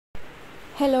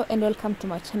Hello and welcome to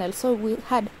my channel. So we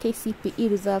had Kcpe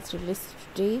results released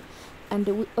today, and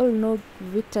we all know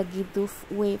Victor Githu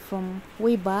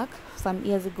way back some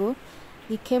years ago.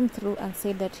 He came through and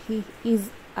said that he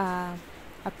is a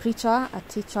preacher, a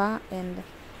teacher, and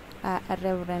a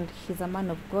reverend. He's a man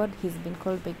of God. He's been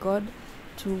called by God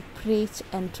to preach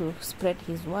and to spread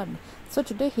his word. So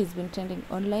today he's been trending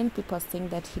online. People are saying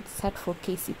that he sat for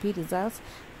Kcpe results,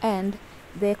 and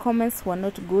the comments were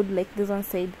not good. Like this one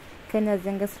said, Kenya's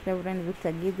youngest Reverend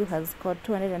Victor Githu has scored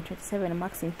 227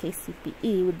 marks in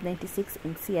Kcpe with 96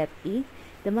 in CRE.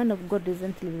 The man of God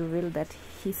recently revealed that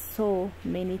he saw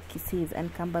many Kcpes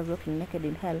and Kambas walking naked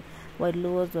in hell while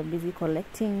Luos were busy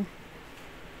collecting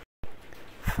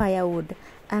firewood.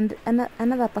 And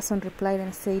another person replied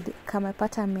and said,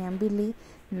 kamepata 200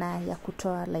 na ya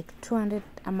kutoa, like 200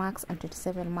 marks and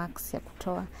 27 marks ya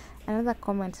kutoa. Another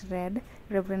comment read,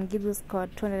 Reverend Githu scored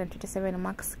 227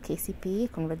 marks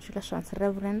Kcpe. Congratulations,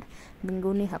 Reverend.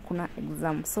 Mbinguni hakuna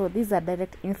exam. So these are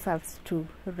direct insults to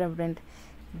Reverend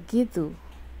Githu.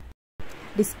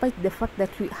 Despite the fact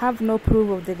that we have no proof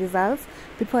of the results,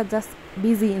 people are just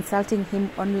busy insulting him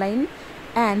online,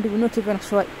 and we're not even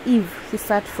sure if he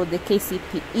sat for the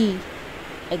Kcpe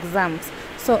exams.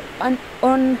 So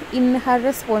in her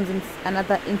response in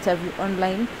another interview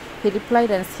online, he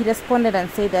responded and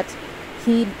said that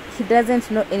he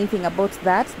doesn't know anything about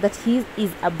that he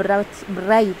is a bright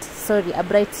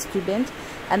student,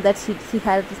 and that he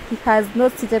has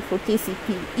not seated for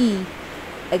Kcpe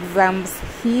exams.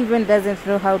 He even doesn't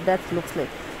know how that looks like.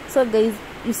 So guys,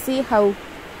 you see how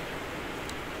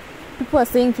people are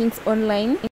saying things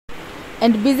online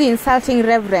and busy insulting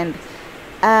Reverend,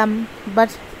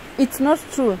 but it's not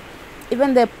true.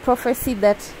 Even the prophecy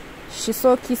that she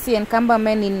saw Kisi and Kamba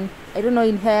men in, I don't know,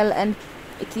 in hell, and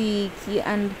Ki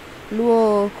and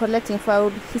Luo collecting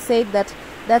food, he said that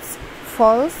that's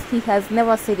false. He has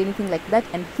never said anything like that,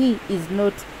 and he is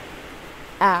not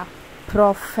a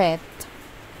prophet.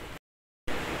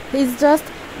 He's just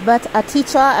but a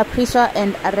teacher, a preacher,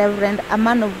 and a reverend, a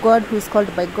man of God who is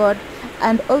called by God.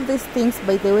 And all these things,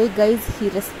 by the way, guys, he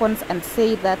responds and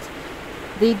say that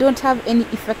they don't have any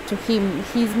effect to him.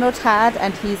 He's not hurt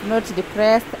and he's not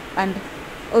depressed and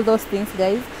all those things,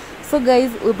 guys. So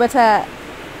guys, we better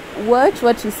watch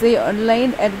what you say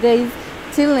online, and guys,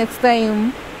 till next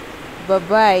time, bye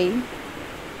bye.